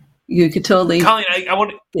game. You could totally. Colleen, I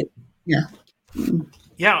want to. Yeah.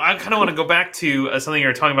 Yeah, I kind of want to go back to something you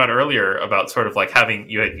were talking about earlier about sort of like having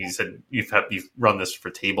you said you've run this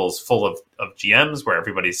for tables full of GMs where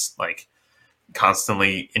everybody's like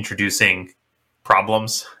constantly introducing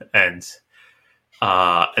problems and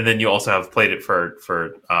then you also have played it for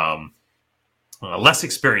less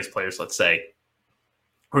experienced players, let's say,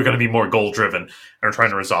 who are going to be more goal driven and are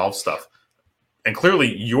trying to resolve stuff. And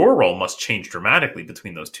clearly, your role must change dramatically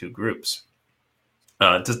between those two groups.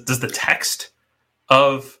 Does the text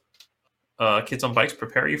of Kids on Bikes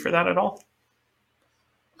prepare you for that at all?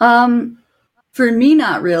 For me,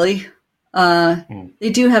 not really. They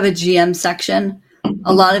do have a GM section.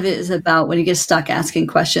 A lot of it is about when you get stuck asking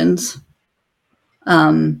questions.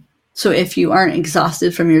 So if you aren't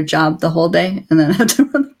exhausted from your job the whole day and then have to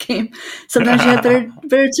run the game, sometimes you have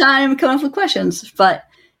better time coming up with questions. But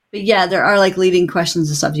yeah, there are like leading questions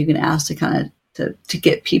and stuff you can ask to kind of to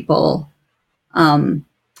get people to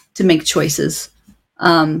make choices.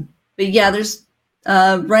 But yeah, there's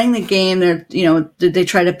running the game. They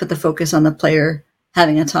try to put the focus on the player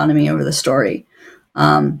having autonomy over the story.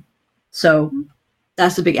 So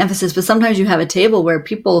that's a big emphasis. But sometimes you have a table where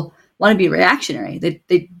people want to be reactionary.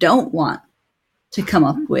 They don't want to come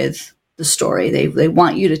up with the story. They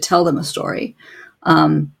want you to tell them a story.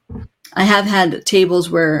 I have had tables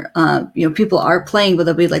where people are playing, but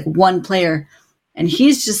there'll be like one player, and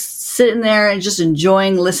he's just sitting there and just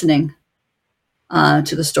enjoying listening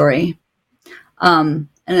to the story.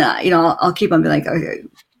 I'll keep on being like, okay,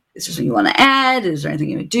 is there something you want to add? Is there anything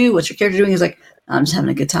you would do? What's your character doing? He's like, I'm just having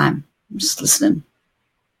a good time. I'm just listening.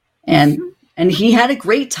 And he had a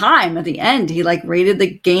great time at the end. He like rated the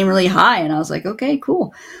game really high, and I was like, okay,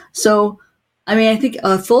 cool. So, I mean, I think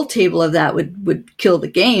a full table of that would kill the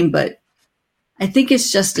game, but I think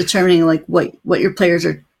it's just determining like what your players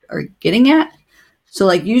are getting at. So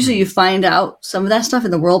like usually you find out some of that stuff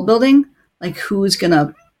in the world building, like who's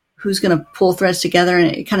gonna pull threads together,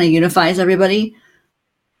 and it kind of unifies everybody.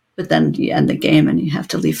 But then you end the game and you have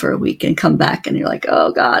to leave for a week and come back, and you're like,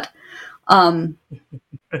 oh god. But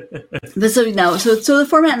so the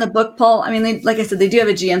format in the book, Paul, I mean, like I said, they do have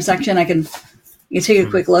a GM section. You can take a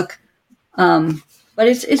quick look. But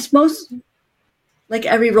it's most like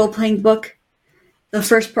every role-playing book. The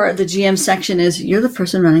first part of the GM section is you're the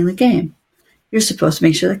person running the game. You're supposed to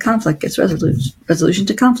make sure that conflict gets resolution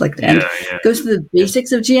to conflict, and goes through the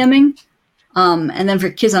basics of GMing. And then for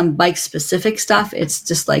Kids on Bikes specific stuff, it's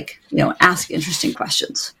just like, ask interesting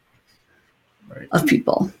questions of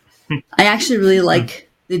people. I actually really like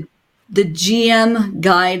the GM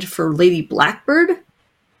guide for Lady Blackbird.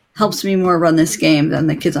 Helps me more run this game than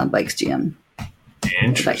the Kids on Bikes GM.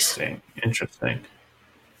 Interesting.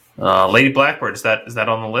 Lady Blackbird, is that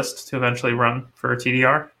on the list to eventually run for a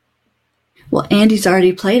TDR? Well, Andy's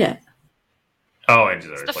already played it. Oh, Andy's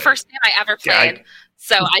already played it. It's the first game I ever played,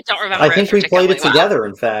 so I don't remember. I think we played it together,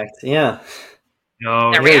 in fact. Yeah.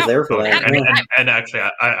 No, I was there for that. And actually,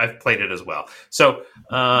 I've played it as well. So,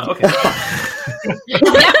 okay.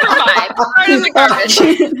 Never mind. Part of the garbage.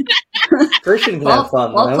 Christian can have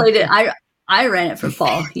fun. Paul played it. I ran it for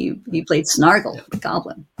Paul. He played Snargle, the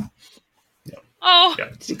Goblin. Yeah. Oh, yeah.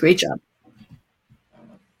 He did a great job.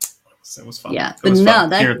 It was fun. Yeah, but no,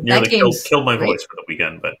 that game killed my voice for the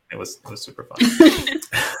weekend, but it was super fun.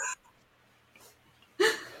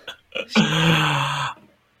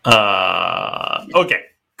 Okay,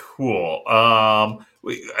 cool.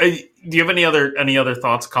 do you have any other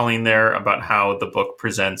thoughts, Colleen, there about how the book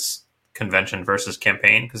presents convention versus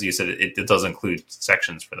campaign? Because you said it does include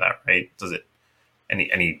sections for that, right? Does it?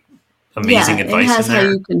 Any amazing advice it has in there?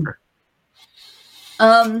 How you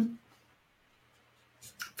can,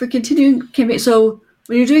 for continuing campaign, so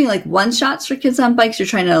when you're doing like one shots for Kids on Bikes, you're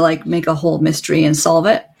trying to like make a whole mystery and solve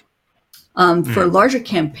it. For larger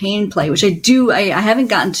campaign play, which I haven't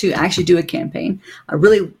gotten to actually do a campaign. I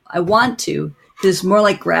want to, because it's more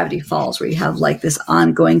like Gravity Falls, where you have like this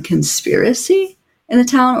ongoing conspiracy in the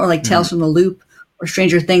town, or like Tales from the Loop or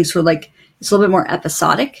Stranger Things, where like it's a little bit more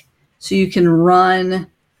episodic. So you can run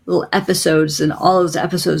little episodes, and all those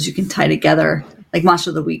episodes you can tie together, like Monster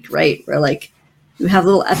of the Week, right? Where like you have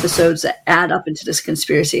little episodes that add up into this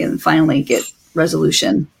conspiracy and finally get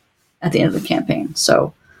resolution at the end of the campaign.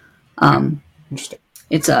 So Interesting.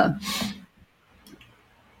 It's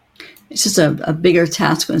just a bigger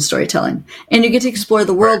task when storytelling, and you get to explore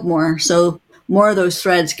the world more. So more of those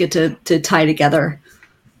threads get to tie together.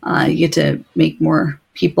 You get to make more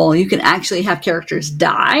people. You can actually have characters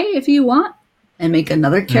die if you want, and make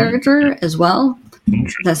another character as well.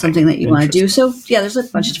 If that's something that you want to do. So yeah, there's a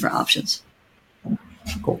bunch of different options.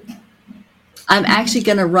 Cool. I'm actually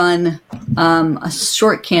going to run a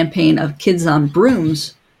short campaign of Kids on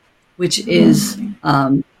Brooms, which is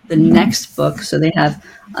the next book. So they have,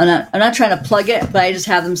 I'm not trying to plug it, but I just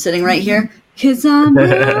have them sitting right here. Kids on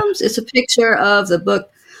Brooms. It's a picture of the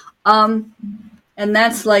book. And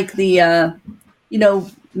that's like the,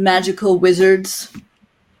 magical wizards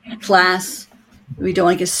class. We don't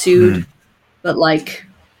want to get sued, but like,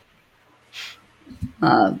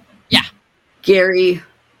 Gary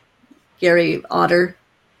Otter.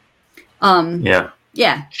 Yeah.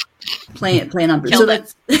 Playing on Bruce. So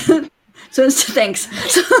that's so thanks.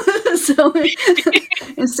 So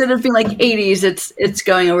instead of being like 80s, it's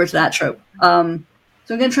going over to that trope. So I'm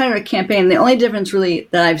gonna try a campaign. The only difference really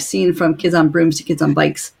that I've seen from Kids on Brooms to Kids on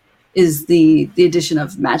Bikes is the addition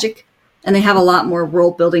of magic. And they have a lot more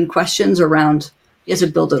world building questions around you have to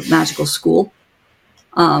build a magical school.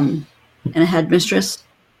 And a headmistress.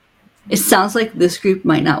 It sounds like this group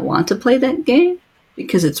might not want to play that game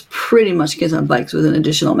because it's pretty much Kids on Bikes with an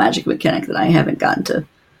additional magic mechanic that I haven't gotten to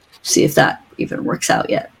see if that even works out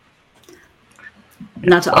yet.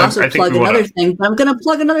 Not to also plug another thing, but I'm going to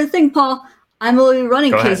plug another thing, Paul. I'm going to be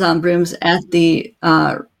running Kids on Brooms at the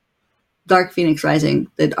Dark Phoenix Rising,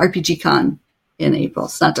 the RPG Con in April.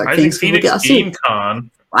 It's not Dark Phoenix Game Con.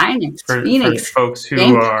 For folks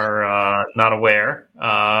who are not aware,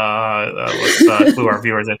 let's clue our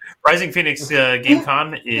viewers in. Rising Phoenix Game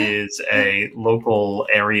Con is a local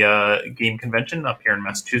area game convention up here in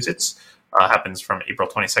Massachusetts. Happens from April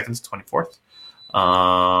 22nd to 24th.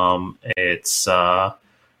 It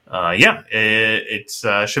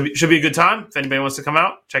should be a good time. If anybody wants to come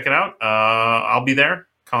out, check it out. I'll be there.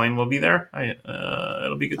 Colleen will be there.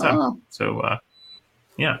 It'll be a good time. Oh. So,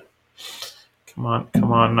 yeah. Come on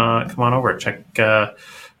over. Check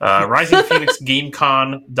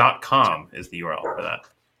RisingPhoenixGameCon.com is the URL for that.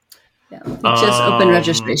 Yeah, just open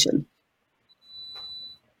registration.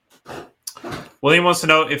 William wants to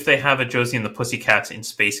know if they have a Josie and the Pussycats in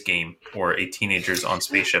Space game or a Teenagers on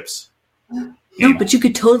Spaceships game. No, but you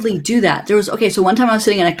could totally do that. So one time I was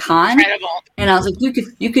sitting in a con, and I was like,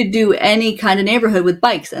 you could do any kind of neighborhood with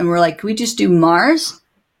bikes, and we're like, can we just do Mars?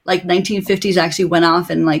 Like 1950s actually went off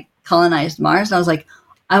and like colonized Mars, and I was like,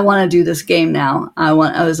 I want to do this game now. I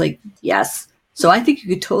was like, yes. So I think you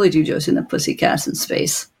could totally do Josie and the Pussycats in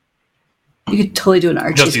space. You could totally do an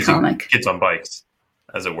Archie's comic. Kids on bikes,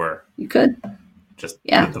 as it were. You could. Just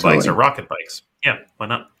the bikes are rocket bikes. Yeah, why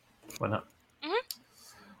not? Mm-hmm.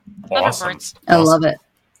 Awesome. I love it.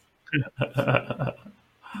 I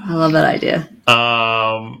love that idea.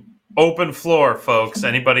 Open floor, folks.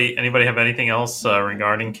 Anybody have anything else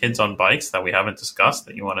regarding Kids on Bikes that we haven't discussed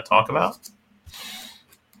that you want to talk about?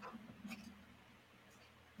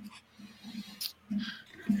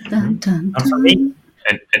 Dun, dun, dun. For me,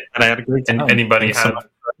 and I had a great time. Anybody have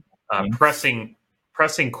a pressing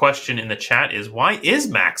question in the chat is, why is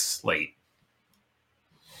Max late?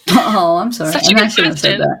 Oh, I'm sorry. Such a good question.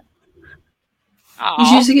 Said that.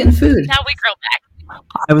 He's usually getting food. Now we grill back.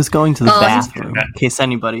 I was going to the bathroom, in case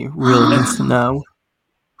anybody really needs to know.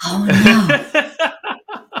 Oh, no.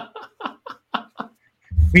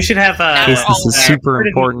 We should have in case this is super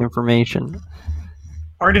important information.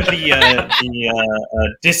 Part of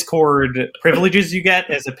the Discord privileges you get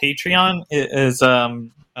as a Patreon is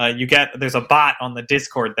there's a bot on the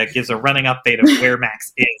Discord that gives a running update of where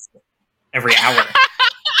Max is every hour.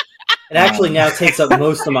 It actually now takes up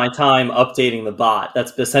most of my time updating the bot.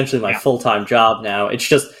 That's essentially my full-time job now. It's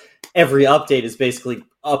just every update is basically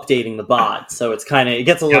updating the bot, so it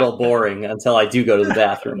gets a little boring until I do go to the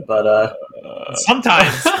bathroom. But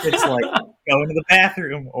sometimes it's like going to the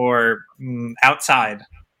bathroom or outside.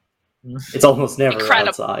 It's almost never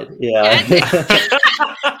outside. Yeah.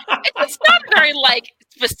 It's not very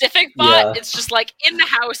specific bot. It's just in the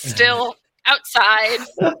house still, outside,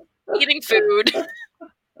 eating food.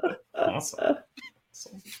 Awesome.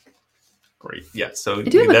 Great. Yeah, so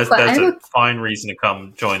that's a fine reason to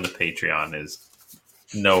come join the Patreon is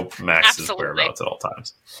know Max's whereabouts at all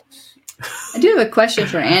times. I do have a question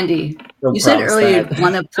for Andy. You said earlier you'd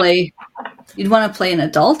want to play an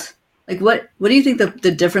adult. What do you think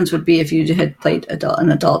the difference would be if you had played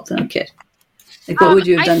an adult and a kid? What would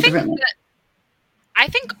you have done differently? I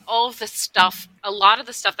think a lot of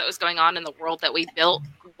the stuff that was going on in the world that we built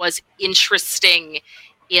was interesting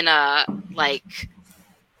in a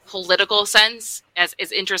political sense, as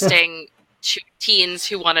is interesting to teens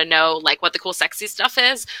who want to know what the cool sexy stuff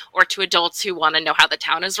is, or to adults who want to know how the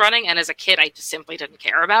town is running. And as a kid, I just simply didn't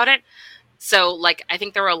care about it. So I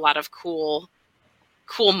think there were a lot of cool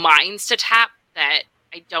minds to tap that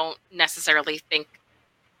I don't necessarily think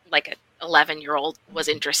an 11-year-old was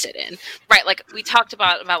interested in, right? We talked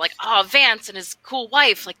about Vance and his cool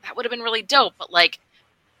wife, that would have been really dope, but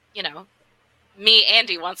me,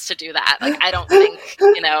 Andy, wants to do that. I don't think,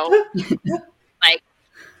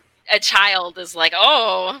 a child is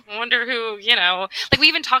oh, I wonder who, we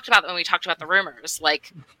even talked about when we talked about the rumors,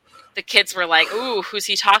 the kids were ooh, who's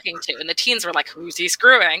he talking to? And the teens were who's he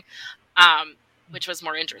screwing? Which was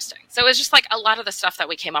more interesting. So it was just a lot of the stuff that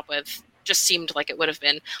we came up with just seemed like it would have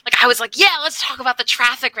been I was yeah, let's talk about the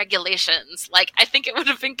traffic regulations. I think it would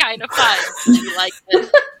have been kind of fun to be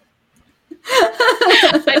this.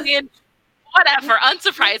 I mean, whatever,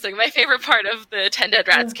 unsurprising. My favorite part of the 10 Dead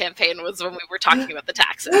Rats campaign was when we were talking about the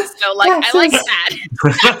taxes. So I like that.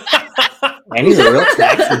 Andy's a real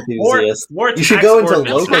tax enthusiast. You should go into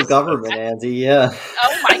local government, Andy. Yeah.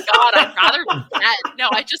 Oh my god, I'd rather do that. No,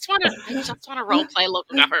 I just want to role play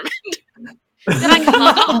local government. Then I can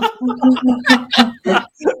log off.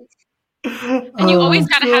 And you always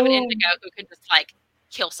gotta have an Indigo who can just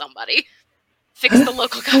kill somebody. Fix the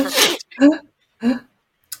local government.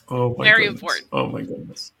 Oh my Very goodness. important. Oh my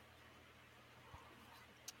goodness.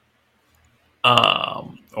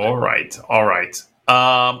 All right.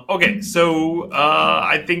 Okay, so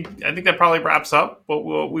I think that probably wraps up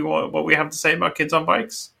what we have to say about Kids on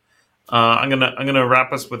Bikes. I'm gonna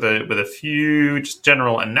wrap us with a few just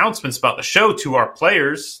general announcements about the show to our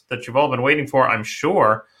players that you've all been waiting for, I'm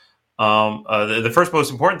sure. The first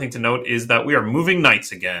most important thing to note is that we are moving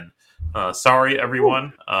nights again. Sorry,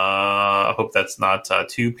 everyone. I hope that's not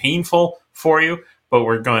too painful for you, but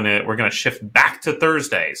we're gonna shift back to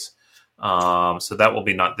Thursdays. So that will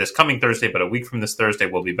be not this coming Thursday, but a week from this Thursday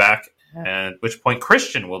we'll be back. At which point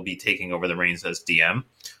Christian will be taking over the reins as DM.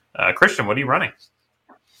 Christian, what are you running?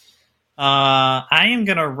 I am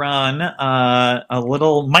going to run a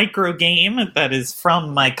little micro game that is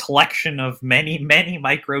from my collection of many, many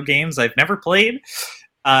micro games I've never played.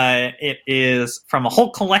 It is from a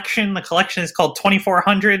whole collection. The collection is called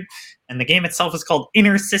 2400, and the game itself is called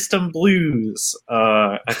Inner System Blues.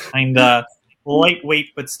 A kind of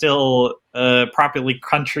lightweight but still properly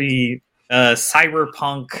country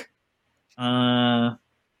cyberpunk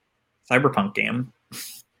game.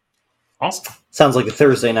 Awesome. Sounds like a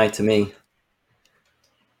Thursday night to me.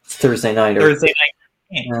 It's Thursday night. Thursday night.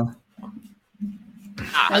 Yeah.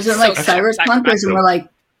 Is it cyberpunk, or is it more like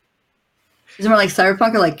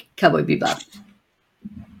cyberpunk, or like Cowboy Bebop?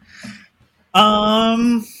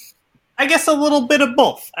 I guess a little bit of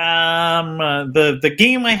both. The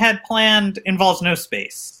game I had planned involves no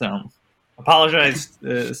space, so apologize.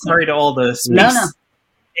 Sorry to all the space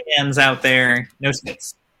fans out there. No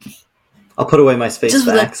space. I'll put away my space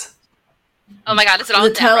facts. Oh my god, is it all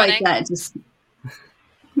dead running? Like that? Oh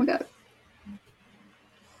my god.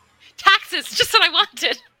 Taxes, just what I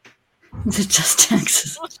wanted. Is it just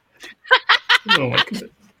taxes? Oh my god.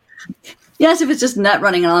 Yes, if it's just net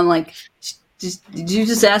running, and I'm like, did you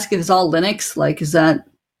just ask if it's all Linux? Is that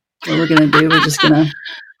what we're gonna do? We're just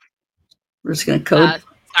gonna code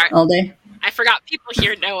all day. I forgot people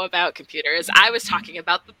here know about computers. I was talking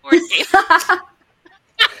about the board game.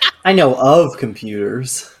 I know of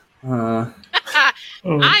computers. I'm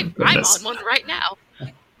on one right now.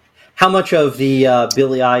 How much of the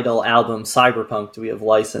Billy Idol album Cyberpunk do we have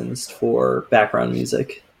licensed for background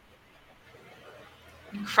music?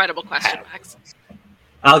 Incredible question, Max.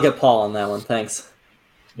 I'll get Paul on that one, thanks.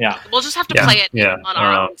 Yeah. We'll just have to play it on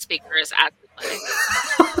our own speakers as we play.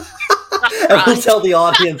 And we'll tell the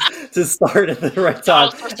audience to start at the right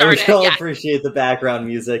time. And we all appreciate the background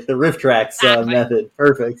music, the riff tracks method.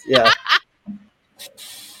 Perfect. Yeah.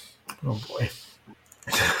 Oh boy.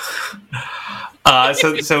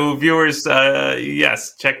 So viewers,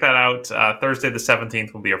 yes, check that out. Thursday the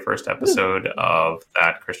 17th will be our first episode of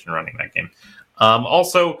that Christian running that game.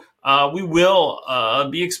 Also, we will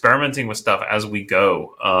be experimenting with stuff as we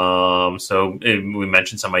go. So we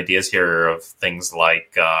mentioned some ideas here of things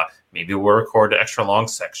like maybe we'll record an extra long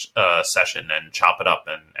session and chop it up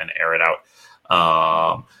and air it out.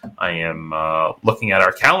 I am looking at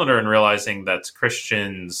our calendar and realizing that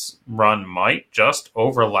Christian's run might just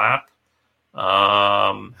overlap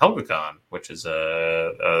HelgaCon, which is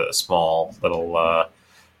a small little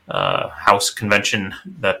house convention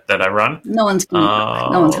that I run. No one's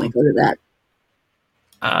gonna go to that.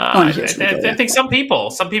 I think some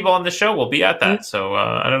people on the show will be at that. So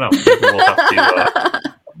I don't know.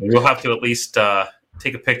 Maybe we'll have to at least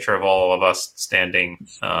take a picture of all of us standing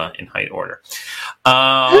in height order.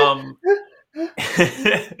 But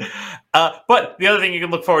the other thing you can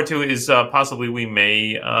look forward to is possibly we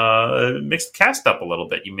may mix the cast up a little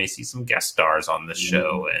bit. You may see some guest stars on this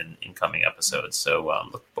show and in coming episodes. So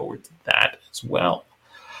look forward to that as well.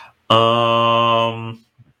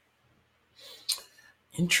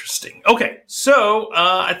 Interesting. Okay, so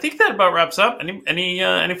I think that about wraps up.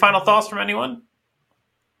 Any final thoughts from anyone?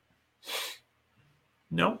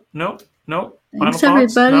 No. Thanks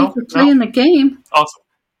everybody for playing the game. Awesome.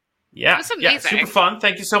 Yeah, super fun.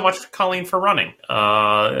 Thank you so much, Colleen, for running.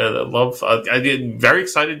 I get very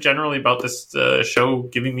excited generally about this show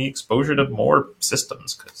giving me exposure to more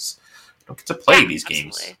systems because I don't get to play these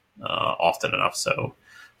games often enough. So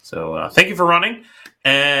thank you for running,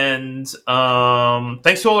 and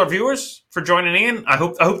thanks to all our viewers for joining in. I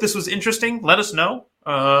hope this was interesting. Let us know.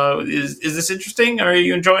 Is this interesting? Are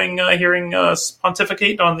you enjoying hearing us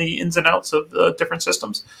pontificate on the ins and outs of different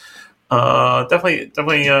systems? Definitely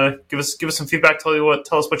give us some feedback.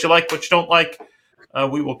 Tell us what you like, what you don't like.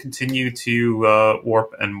 We will continue to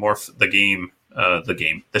warp and morph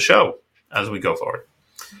the show as we go forward.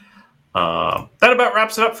 That about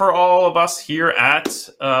wraps it up for all of us here at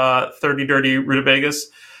 30 Dirty Rutabagas.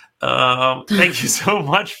 Thank you so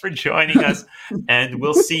much for joining us, and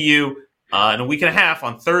we'll see you in a week and a half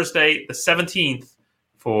on Thursday, the 17th,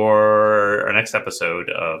 for our next episode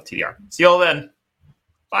of TDR. See you all then.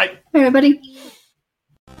 Bye. Hey, everybody.